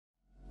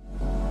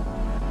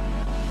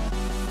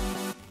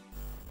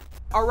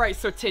All right,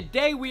 so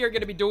today we are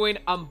going to be doing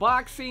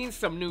unboxing,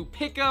 some new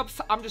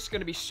pickups. I'm just going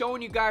to be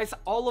showing you guys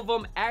all of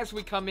them as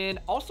we come in.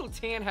 Also,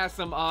 Tan has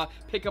some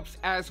pickups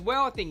as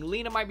well. I think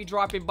Lena might be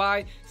dropping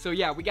by. So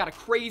yeah, we got a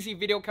crazy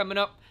video coming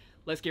up.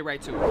 Let's get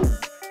right to it.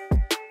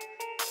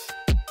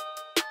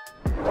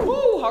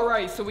 Woo! All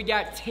right, so we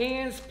got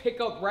Tan's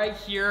pickup right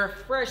here,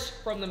 fresh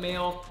from the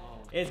mail.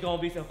 It's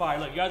gonna be some fire.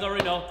 Look, you guys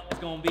already know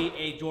it's gonna be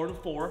a Jordan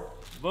 4.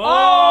 Boom!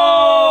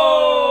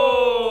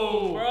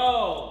 Oh!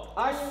 Bro!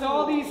 I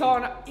saw these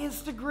on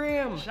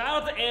Instagram.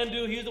 Shout out to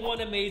Andu, he's the one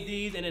that made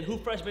these, and then Who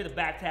Fresh made the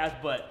back tabs,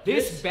 but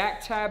this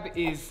back tab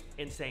is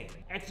insane.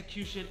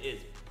 Execution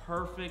is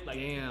perfect. Like,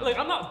 damn. Like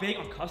I'm not big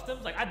on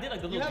customs. Like I did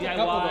like the little DIY.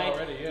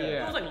 Already,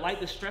 yeah. It was like light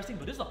distressing,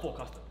 but this is a full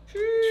custom.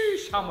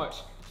 Sheesh, how much?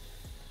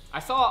 I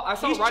saw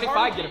Roddy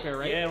 5 get a pair,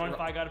 right? Yeah, Roddy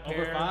 5 got a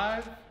pair. Over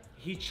 5?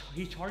 He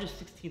charges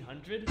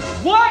 $1,600.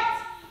 What?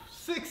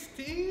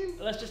 16?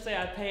 Let's just say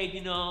I paid,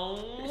 you know.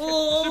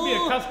 Should be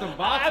a custom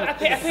box. I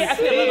paid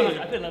 $1,100.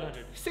 I paid $1,100.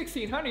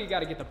 1,600, you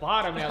gotta get the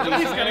bottom at He's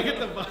least. gotta get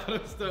the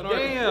bottom still.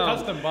 Damn.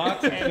 Custom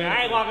box. Hey, man,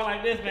 I ain't walking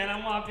like this, man.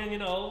 I'm walking, you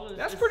know.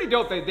 That's pretty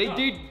dope. They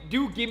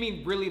do give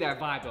me really that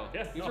vibe though.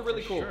 Yeah, These no, are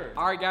really for cool. sure.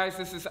 All right, guys,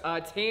 this is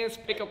Tan's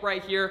pickup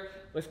right here.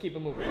 Let's keep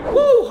it moving.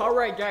 Woo! All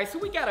right, guys, so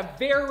we got a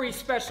very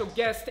special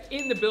guest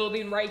in the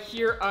building right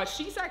here.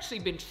 She's actually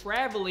been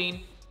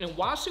traveling. And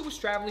while she was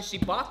traveling, she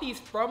bought these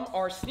from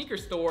our sneaker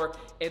store.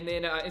 And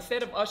then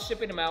instead of us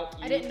shipping them out,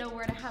 I didn't know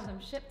where to have them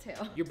shipped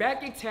to. You're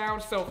back in town,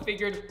 so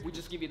figured we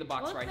just give you the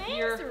box right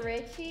here. Thanks,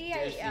 Richie.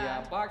 There's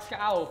the box.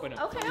 I'll open it.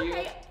 Okay, for you.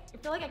 okay. I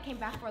feel like I came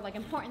back for like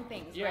important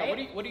things, Yeah,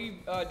 right? what are you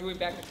doing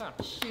back in town?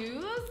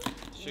 Shoes,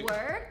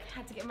 work,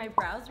 had to get my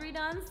brows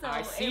redone, so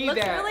I see it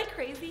looks that. really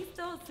crazy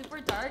still,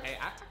 super dark. Hey,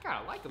 I kind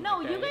of like them. No,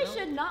 like that, you guys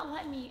know? should not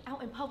let me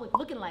out in public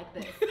looking like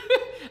this.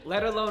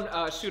 Let alone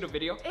shoot a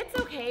video. It's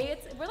okay,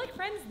 we're like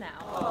friends now.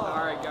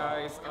 All right,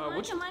 guys. Come on.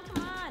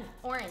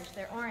 Orange,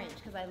 they're orange,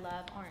 because I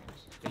love orange.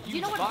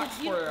 Huge box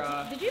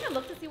did you even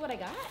look to see what I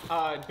got?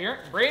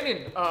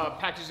 Brandon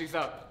packaged these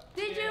up.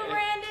 Did you,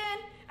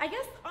 Brandon? I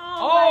guess,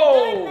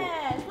 oh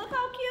my goodness, look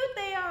how cute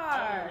they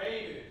are.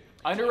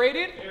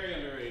 Underrated? Very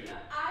underrated.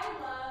 I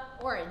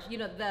love orange, you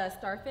know, the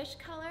starfish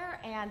color,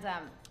 and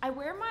I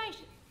wear my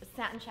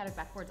satin shattered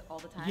backboards all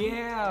the time.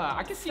 Yeah,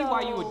 I can see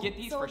why you would get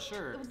these for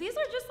sure. These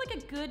are just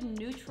like a good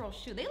neutral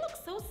shoe. They look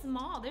so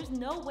small. There's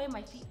no way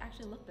my feet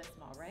actually look this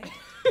small, right?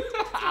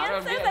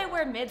 Tan says I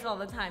wear mids all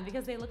the time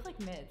because they look like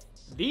mids.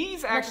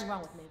 These Nothing actually,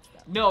 wrong with mids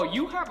though. no,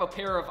 you have a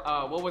pair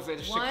of, what was it,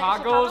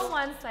 Chicago Chicago's?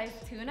 one, size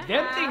 2.5.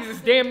 Them things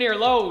is damn near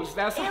lows.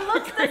 That's It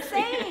looks the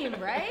same,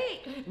 right?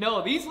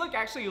 No, these look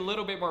actually a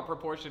little bit more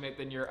proportionate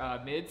than your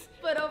mids.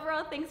 But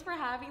overall, thanks for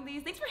having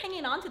these. Thanks for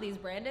hanging on to these,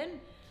 Brandon.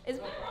 No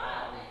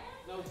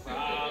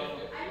problem.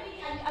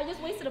 I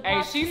just wasted a Hey,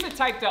 box. she's the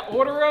type to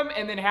order them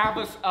and then have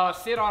us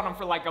sit on them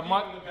for like a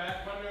month. In the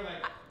back, wondering,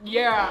 like,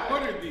 Yeah. who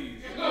ordered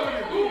these? Who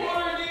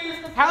ordered these?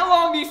 How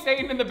long these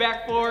staying in the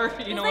back for?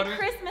 You know it's what like I mean?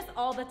 Christmas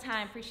all the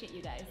time. Appreciate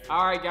you guys.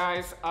 All right,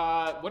 guys.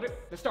 What are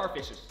the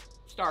starfishes?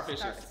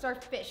 Starfishes.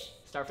 Starfish.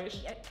 Starfish?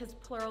 Yeah, because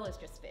plural is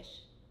just fish.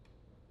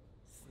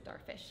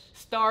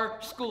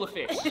 Starfish. School of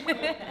fish.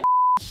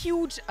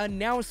 Huge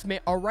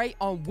announcement, all right,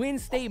 on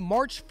Wednesday,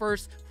 March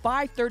 1st,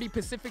 5:30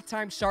 Pacific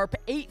time sharp,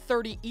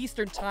 8:30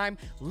 Eastern time.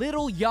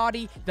 Lil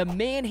Yachty, the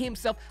man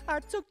himself. I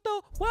took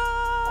the way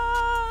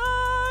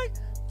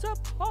to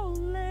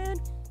Poland.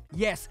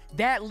 Yes,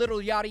 that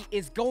Lil Yachty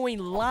is going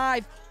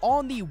live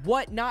on the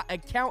Whatnot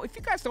account. If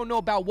you guys don't know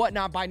about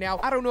Whatnot by now,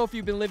 I don't know if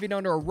you've been living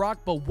under a rock,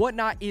 but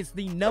Whatnot is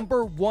the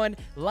 #1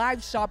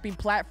 live shopping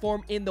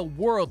platform in the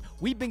world.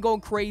 We've been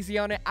going crazy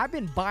on it. I've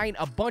been buying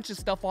a bunch of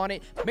stuff on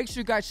it. Make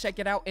sure you guys check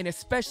it out, and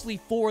especially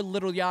for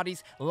Lil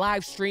Yachty's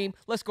live stream.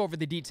 Let's go over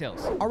the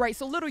details. All right,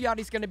 so Lil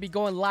Yachty's going to be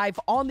going live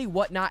on the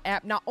Whatnot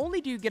app. Not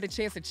only do you get a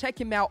chance to check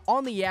him out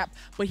on the app,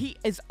 but he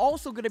is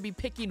also going to be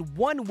picking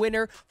one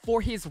winner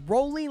for his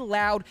Rolling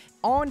Loud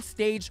on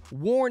stage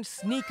worn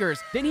sneakers.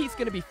 Then he's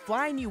going to be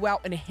flying you out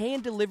and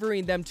hand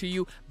delivering them to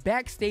you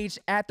backstage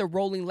at the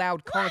Rolling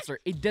Loud concert.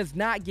 It does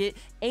not get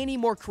any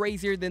more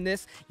crazier than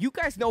this. You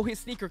guys know his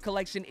sneaker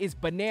collection is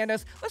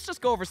bananas. Let's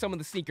just go over some of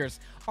the sneakers.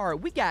 All right,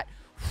 we got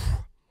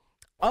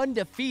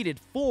undefeated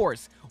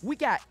 4s. We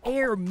got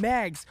Air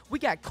Mags. We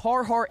got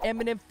Carhartt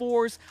Eminem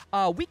 4s.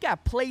 We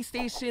got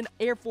PlayStation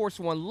Air Force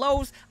One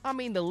lows. I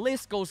mean, the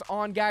list goes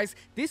on, guys.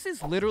 This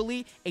is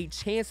literally a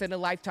chance in a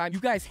lifetime.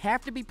 You guys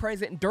have to be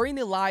present during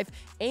the live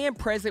and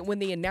present when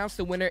they announce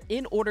the winner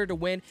in order to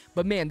win.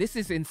 But man, this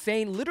is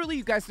insane. Literally,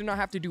 you guys do not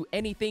have to do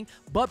anything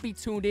but be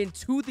tuned in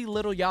to the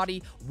Lil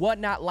Yachty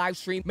Whatnot live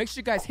stream. Make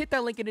sure you guys hit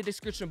that link in the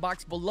description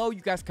box below.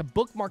 You guys can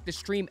bookmark the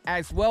stream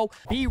as well.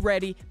 Be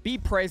ready, be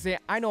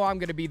present. I know I'm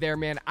gonna be there,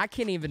 man. I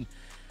can't even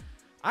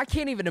I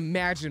can't even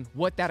imagine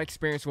what that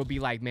experience will be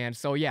like, man.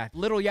 So yeah,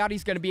 Lil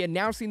Yachty's gonna be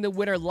announcing the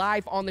winner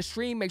live on the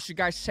stream. Make sure you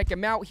guys check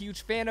him out.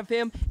 Huge fan of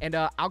him. And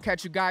I'll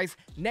catch you guys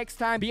next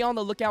time. Be on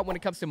the lookout when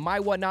it comes to my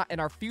whatnot and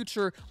our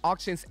future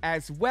auctions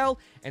as well.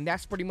 And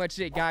that's pretty much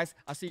it, guys.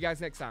 I'll see you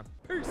guys next time.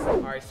 Peace. All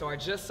right, so I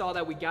just saw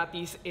that we got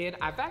these in.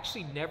 I've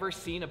actually never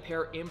seen a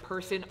pair in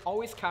person.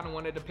 Always kind of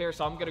wanted a pair,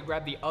 so I'm gonna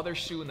grab the other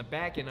shoe in the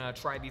back and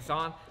try these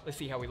on. Let's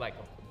see how we like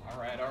them. All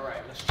right,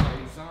 let's try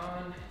these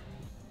on.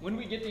 When did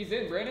we get these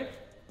in, Brandon?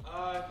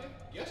 I think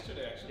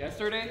yesterday, actually.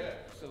 Yesterday? Yeah.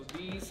 So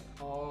these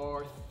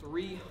are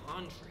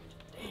 300.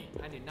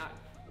 Dang, I did not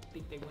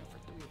think they went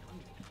for 300.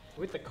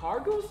 With the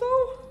cargos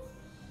though?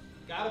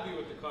 Gotta be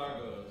with the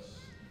cargos.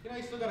 You know,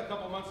 you still got a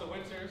couple months of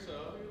winter, so,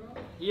 you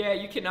know. Yeah,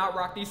 you cannot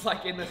rock these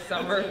like in the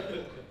summer.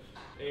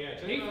 Yeah,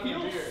 check They it out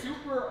feel here.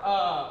 super,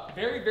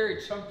 very,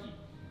 very chunky.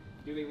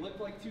 Do they look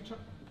like too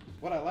chunky?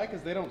 What I like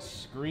is they don't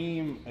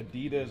scream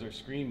Adidas or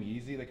scream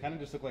Yeezy. They kind of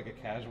just look like a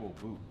casual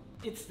boot.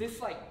 It's this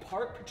like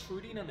part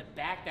protruding on the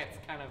back that's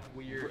kind of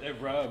weird. It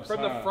rubs.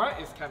 From the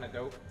front is kind of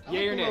dope.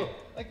 Yeah, your name.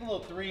 Like a little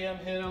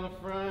 3M hit on the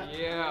front.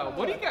 Yeah.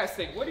 What do you guys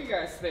think? What do you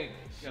guys think?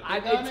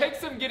 got think on It it? takes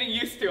some getting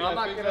used to. I'm got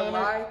not think gonna on it?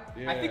 lie. I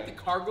Yeah. think the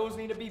cargos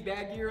need to be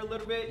baggier a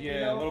little bit. Yeah, you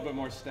know? a little bit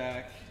more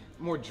stack,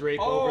 more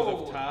drape Oh.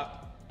 over the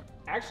top.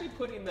 Actually,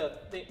 putting the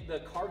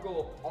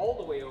cargo all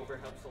the way over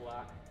helps a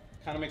lot.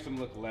 Kind of makes them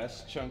look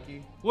less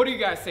chunky. What do you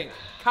guys think?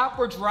 Cop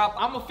or drop?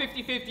 I'm a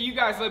 50-50. You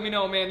guys let me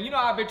know, man. You know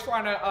I've been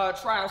trying to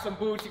try out some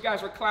boots. You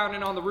guys were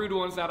clowning on the rude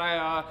ones that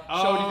I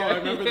showed you guys. I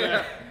remember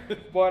that.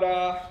 But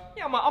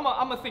yeah, I'm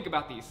gonna think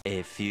about these.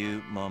 A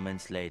few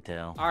moments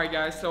later. All right,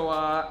 guys. So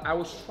I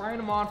was trying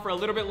them on for a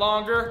little bit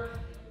longer.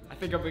 I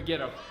think I'm gonna get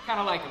them. Kind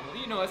of like them.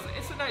 You know,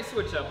 it's a nice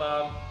switch up.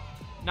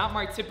 Not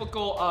my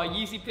typical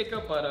Yeezy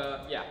pickup,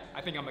 but yeah,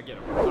 I think I'm gonna get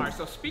him. All right,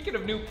 so speaking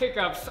of new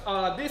pickups,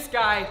 this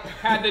guy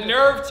had the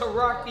nerve to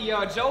rock the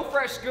Joe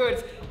Fresh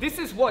Goods. This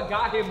is what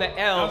got him the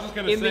L I was just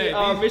gonna in say,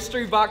 the these-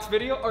 mystery box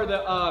video, or the,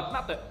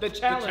 not the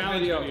challenge,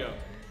 video.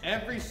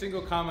 Every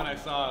single comment I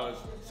saw was,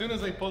 as soon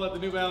as they pulled out the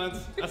New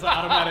Balance, that's an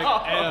automatic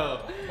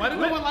L. Why did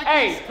no one like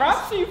Hey, this?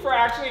 props to you for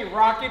actually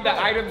rocking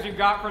the items you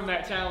got from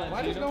that challenge.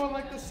 Why you does know? no one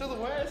like this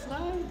silhouette? It's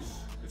nice.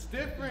 It's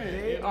different.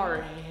 They you know?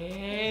 are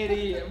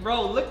heady.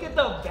 Bro, look at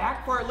the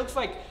back part. It looks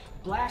like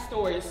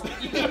Blastoise.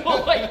 You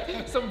know,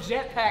 like some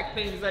jetpack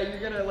things that you're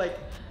gonna like,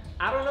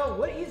 I don't know.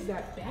 What is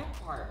that back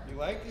part? You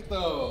like it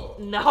though?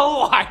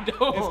 No, I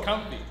don't. It's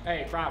comfy.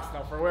 Hey, props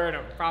though for wearing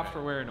them. Props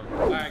for wearing them.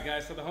 All right,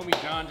 guys, so the homie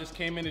John just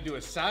came in to do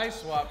a size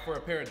swap for a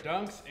pair of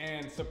Dunks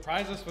and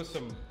surprise us with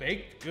some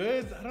baked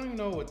goods. I don't even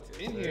know what's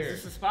in Is here.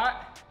 this the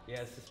spot?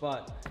 Yeah, it's the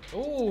spot.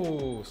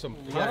 Ooh, some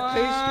puff What?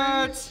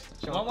 pastries.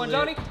 You want one,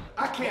 Johnny?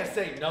 I can't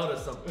say no to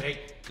some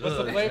baked goods.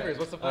 What's the flavors?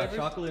 What's the flavors?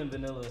 Chocolate and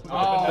vanilla.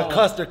 Oh. The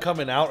custard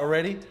coming out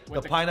already.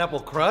 The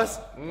pineapple crust.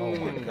 Oh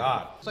my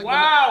god. It's like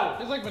Wow.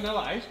 It's like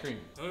vanilla ice cream.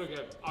 Okay.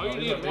 All you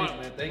need is one.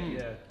 Man, thank you.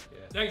 Yeah.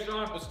 Thanks,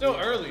 John. It's still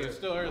early. It's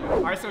still early.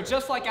 All right, so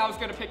just like I was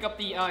gonna pick up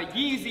the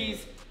Yeezys,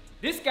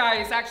 this guy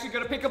is actually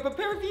gonna pick up a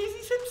pair of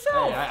Yeezys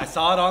himself. Hey, I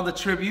saw it on the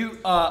tribute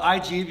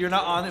IG. If you're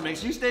not on it, make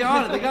sure you stay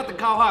on it. They got the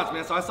cow hots,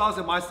 man. So I saw this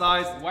in my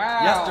size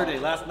yesterday,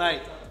 last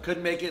night.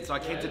 Couldn't make it, so I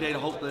came today to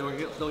hope they were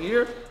still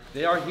here.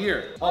 They are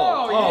here.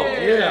 Oh,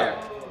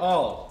 yeah.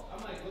 Oh.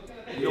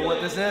 You know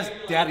what this is?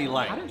 Daddy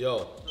light.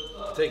 Yo,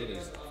 take it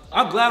easy.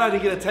 I'm glad I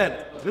didn't get a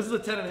 10. This is a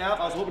 10 and a half.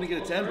 I was hoping to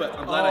get a 10, but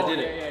I'm glad I did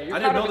it. yeah, you're I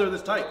didn't know kind they of- were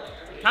this tight.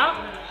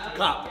 Cop?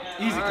 Cop.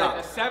 Easy All cop.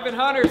 right, the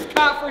 700s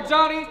cop for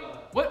Johnny.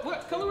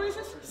 What color is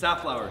this?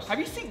 Safflowers. Have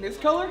you seen this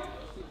color?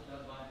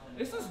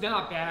 This is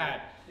not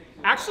bad.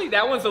 Actually,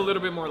 that one's a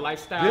little bit more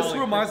lifestyle. This like-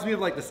 reminds me of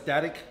like the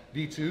static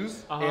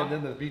V2s Uh-huh. and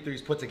then the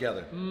V3s put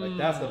together. Like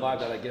that's the vibe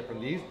that I get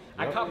from these.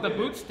 I copped the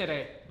boots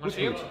today. Wanna Which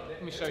see 'em? boots?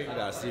 Let me show you. I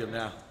gotta see them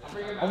now.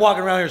 I'm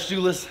walking around here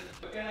shoeless.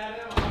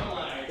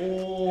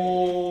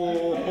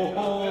 Oh.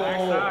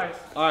 Nice size.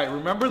 All right,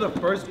 remember the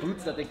first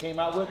boots that they came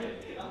out with?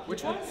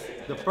 Which ones?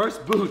 The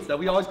first boots that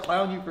we always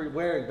clown you for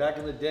wearing back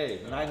in the day,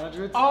 the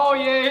 900s. Oh,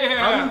 yeah.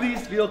 How do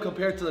these feel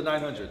compared to the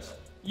 900s?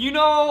 You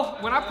know,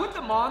 when I put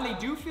them on, they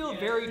do feel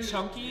very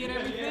chunky and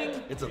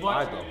everything. It's a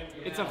but vibe, though.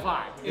 It's a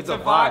vibe. It's a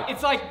vibe.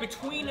 It's like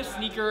between a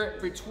sneaker,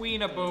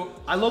 between a boot.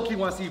 I low-key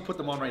want to see you put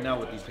them on right now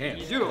with these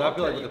pants. You do? 'Cause I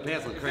feel like Okay. with the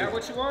pants look Is crazy. that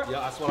what you want? Yeah,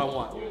 that's what I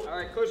want. All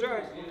right, close your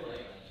eyes.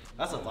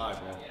 That's a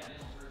vibe, man.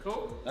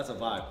 Cool. That's a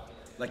vibe.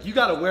 Like you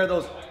gotta wear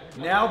those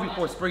now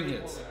before spring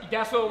hits.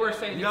 That's what we're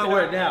saying. You gotta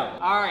wear it now.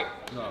 All right.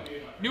 No.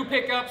 New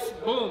pickups,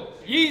 boom,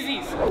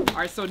 Yeezys. All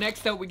right, so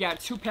next up we got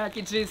two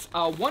packages,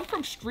 one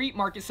from Street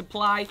Market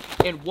Supply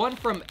and one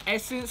from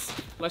Essence.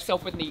 Let's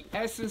open the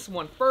Essence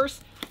one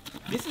first.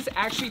 This is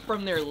actually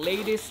from their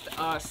latest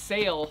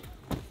sale.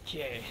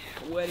 Okay,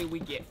 what did we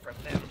get from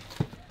them?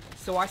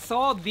 So I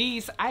saw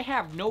these. I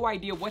have no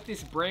idea what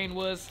this brand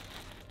was,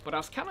 but I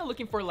was kind of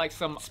looking for like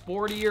some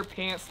sportier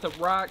pants to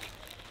rock.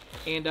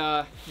 And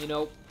you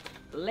know,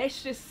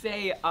 let's just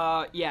say,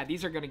 yeah,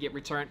 these are gonna get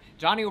returned.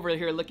 Johnny over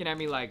here looking at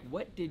me like,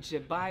 what did you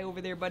buy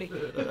over there, buddy?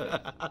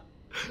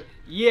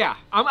 Yeah,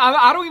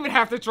 I don't even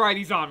have to try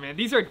these on, man.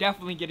 These are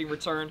definitely getting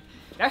returned.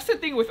 That's the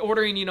thing with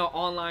ordering, you know,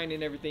 online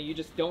and everything. You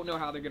just don't know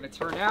how they're gonna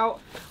turn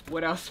out.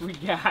 What else we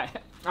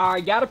got? All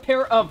right, got a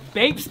pair of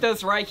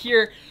Bapestas right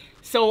here.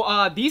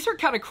 So these are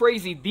kind of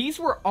crazy. These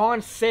were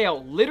on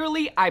sale.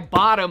 Literally, I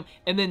bought them,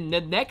 and then the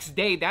next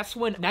day, that's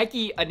when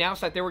Nike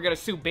announced that they were gonna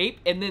sue Bape,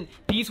 and then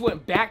these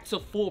went back to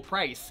full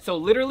price. So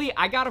literally,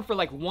 I got them for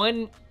like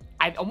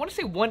I want to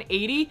say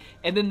 180,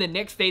 and then the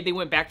next day they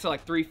went back to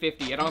like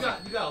 350. And I was like,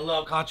 you gotta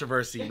love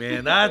controversy,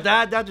 man.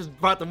 that just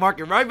brought the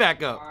market right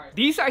back up. Right.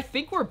 These I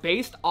think were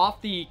based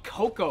off the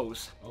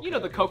Cocos. Okay. You know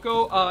the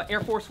Coco Air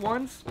Force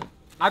Ones.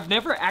 I've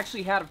never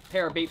actually had a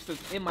pair of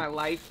Bapestas in my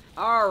life.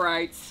 All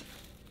right.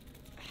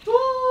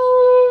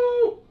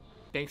 Woo!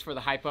 Thanks for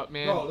the hype up,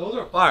 man. Bro, those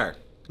are fire.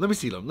 Let me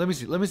see them. Let me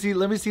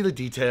see the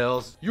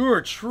details. You're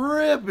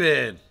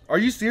tripping. Are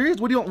you serious?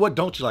 What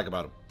don't you like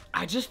about them?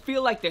 I just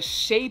feel like the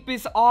shape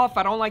is off.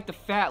 I don't like the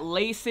fat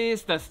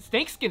laces. The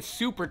snakeskin's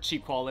super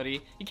cheap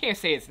quality. You can't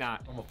say it's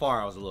not. From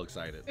afar, I was a little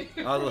excited.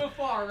 From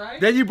afar,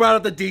 right? Then you brought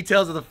up the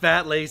details of the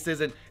fat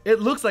laces, and it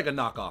looks like a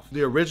knockoff.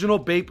 The original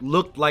Bape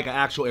looked like an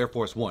actual Air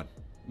Force One.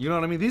 You know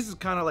what I mean? These is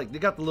kind of like, they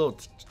got the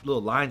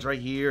little lines right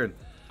here, and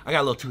I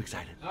got a little too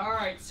excited. All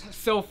right,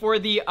 so for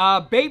the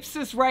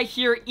Bapestas right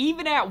here,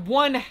 even at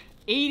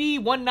 180,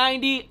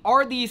 190,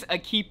 are these a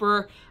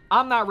keeper?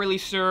 I'm not really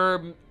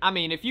sure. I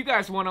mean, if you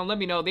guys want them, let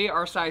me know. They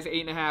are size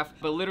 8.5,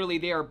 but literally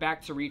they are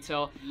back to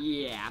retail.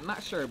 Yeah, I'm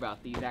not sure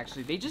about these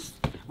actually. They just,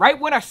 right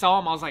when I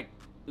saw them, I was like,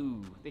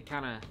 ooh, they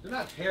kind of. They're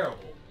not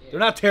terrible. Yeah. They're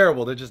not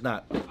terrible. They're just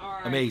not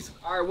amazing.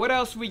 All right, what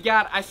else we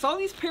got? I saw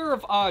these pair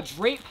of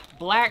drape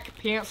black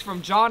pants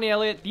from John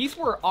Elliott. These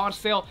were on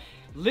sale,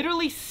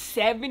 literally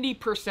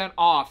 70%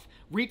 off.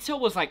 Retail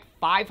was like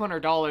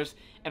 $500,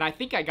 and I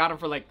think I got them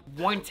for like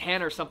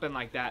 $110 or something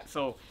like that.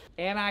 So,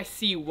 and I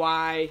see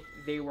why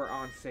they were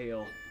on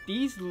sale.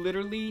 These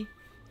literally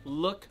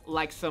look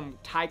like some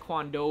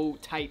Taekwondo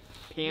type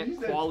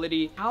pant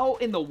quality. How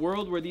in the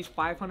world were these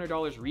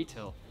 $500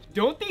 retail?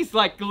 Don't these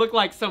like look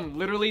like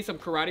literally some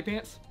karate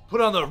pants? Put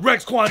on the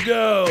Rex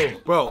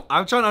Kwando. Bro,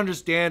 I'm trying to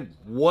understand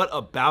what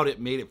about it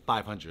made it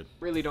 500.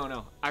 Really don't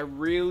know. I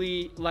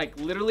really, like,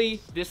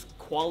 literally this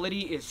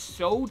quality is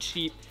so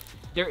cheap.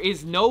 There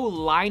is no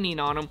lining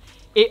on them.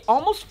 It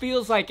almost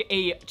feels like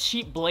a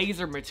cheap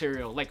blazer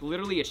material, like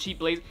literally a cheap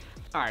blazer.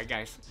 All right,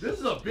 guys. This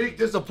is a big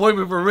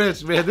disappointment for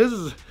Rich, man. This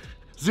is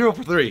 0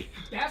 for 3.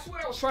 That's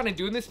what I was trying to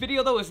do in this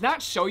video, though, is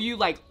not show you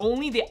like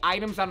only the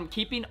items that I'm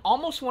keeping.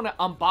 Almost want to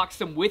unbox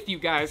them with you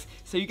guys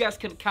so you guys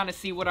can kind of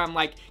see what I'm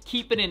like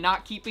keeping and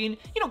not keeping.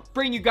 You know,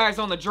 bring you guys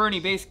on the journey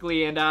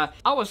basically. And I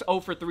was 0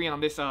 for 3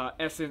 on this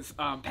Essence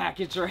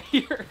package right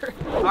here.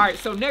 All right,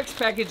 so next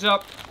package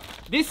up.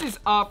 This is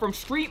from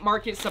Street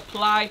Market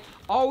Supply.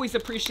 Always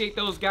appreciate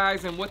those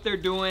guys and what they're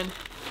doing.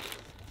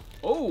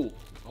 Oh.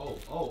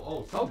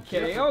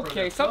 Okay.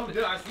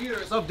 Something I see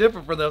there's something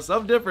different for them.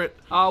 Something different.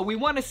 We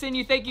want to send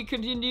you thank you,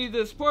 continue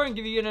the support, and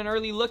give you an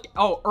early look.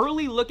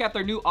 Early look at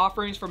their new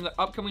offerings from the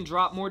upcoming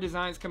drop. More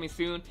designs coming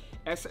soon.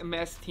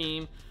 SMS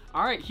team.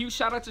 All right, huge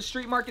shout out to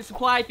Street Market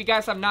Supply. If you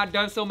guys have not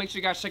done so, make sure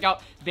you guys check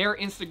out their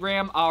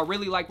Instagram.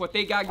 Really like what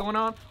they got going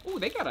on. Oh,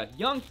 they got a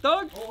Young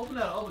Thug. Oh, open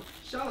that. Open.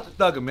 Shout out to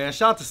Thugger, man.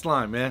 Shout out to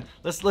Slime, man.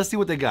 Let's see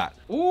what they got.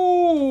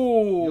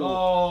 Ooh.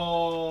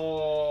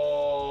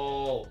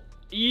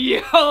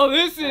 Yo,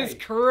 this is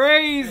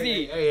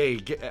crazy. Hey,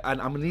 I'm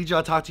gonna need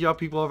y'all to talk to y'all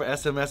people over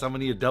SMS. I'm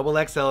gonna need a double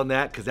XL in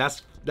that, because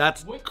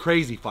that's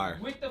crazy fire.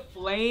 With the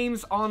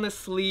flames on the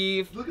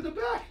sleeve. Look at the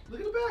back.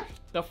 Look at the back.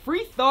 The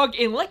Free Thug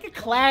in like a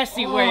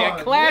classy way.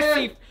 A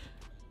classy.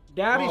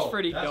 That is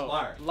pretty dope.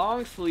 Fire.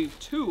 Long sleeve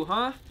too,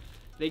 huh?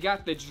 They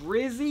got the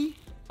Drizzy.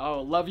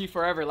 Oh, love you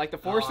forever. Like the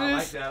Forces. I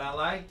like that. I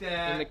like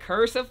that. And the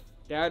Cursive.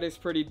 That is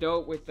pretty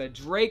dope with the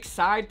Drake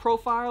side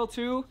profile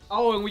too.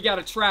 Oh, and we got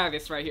a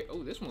Travis right here.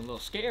 Oh, this one's a little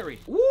scary.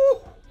 Woo!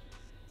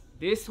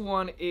 This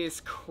one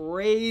is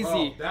crazy.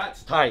 Bro,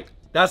 that's tight.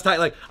 That's tight.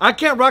 Like, I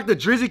can't rock the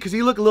Drizzy because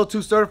he look a little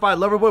too certified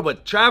lover boy,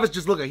 but Travis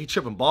just look like he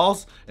tripping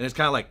balls, and it's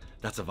kind of like,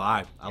 that's a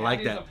vibe. I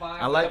like that.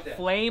 I like that.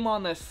 Flame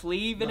on the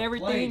sleeve and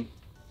everything.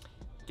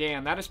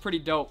 Damn, that is pretty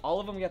dope. All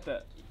of them got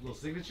the little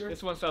signature.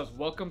 This one says,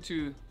 "Welcome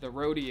to the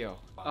rodeo."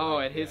 Oh,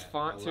 and his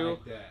font too.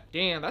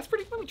 Damn, that's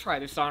pretty. Let me try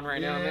this on right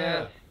now,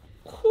 man.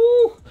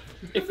 Whew.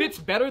 It fits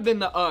better than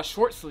the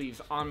short sleeves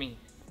on me.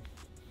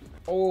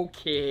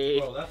 Okay.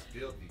 Bro, that's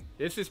filthy.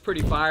 This is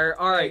pretty fire.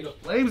 All right. The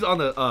flames on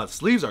the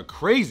sleeves are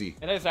crazy.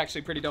 It is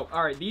actually pretty dope.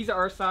 All right, these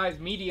are size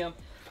medium.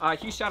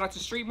 Huge shout out to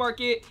Street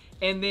Market.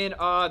 And then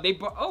they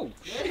bought,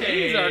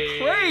 these are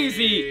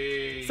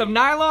crazy. Some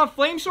nylon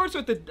flame shorts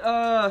with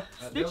the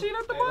stitching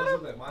at the bottom. Those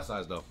look like my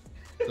size though.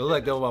 They look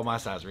like they're about my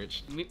size,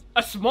 Rich.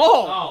 A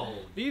small. Oh.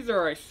 These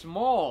are a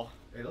small.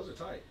 Hey, those are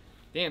tight.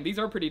 Damn, these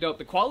are pretty dope.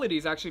 The quality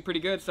is actually pretty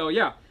good. So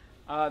yeah,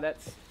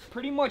 that's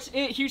pretty much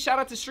it. Huge shout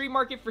out to Street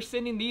Market for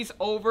sending these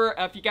over.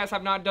 If you guys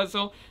have not done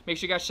so, make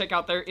sure you guys check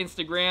out their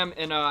Instagram.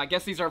 And I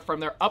guess these are from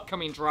their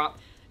upcoming drop.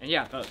 And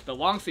yeah, the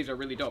long sleeves are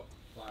really dope.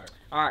 Fire.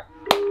 All right.